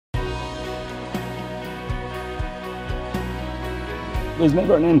There's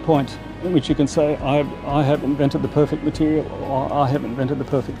never an end point in which you can say, I have invented the perfect material, or I have invented the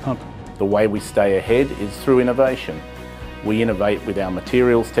perfect pump. The way we stay ahead is through innovation. We innovate with our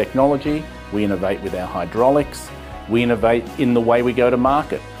materials technology, we innovate with our hydraulics, we innovate in the way we go to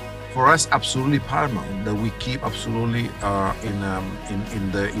market. For us, absolutely paramount that we keep absolutely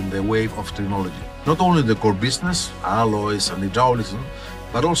in the wave of technology. Not only the core business, alloys and hydraulics,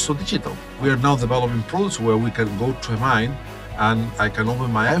 but also digital. We are now developing products where we can go to a mine and I can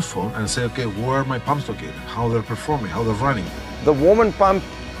open my iPhone and say, okay, where are my pumps located? How they're performing, how they're running. The Warman pump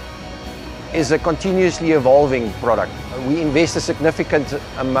is a continuously evolving product. We invest a significant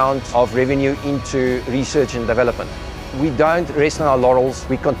amount of revenue into research and development. We don't rest on our laurels,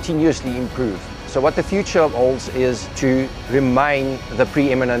 we continuously improve. So what the future holds is to remain the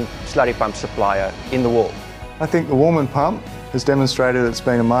preeminent slurry pump supplier in the world. I think the Warman pump has demonstrated it's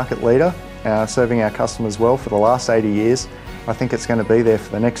been a market leader, serving our customers well for the last 80 years. I think it's going to be there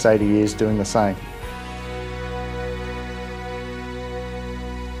for the next 80 years doing the same.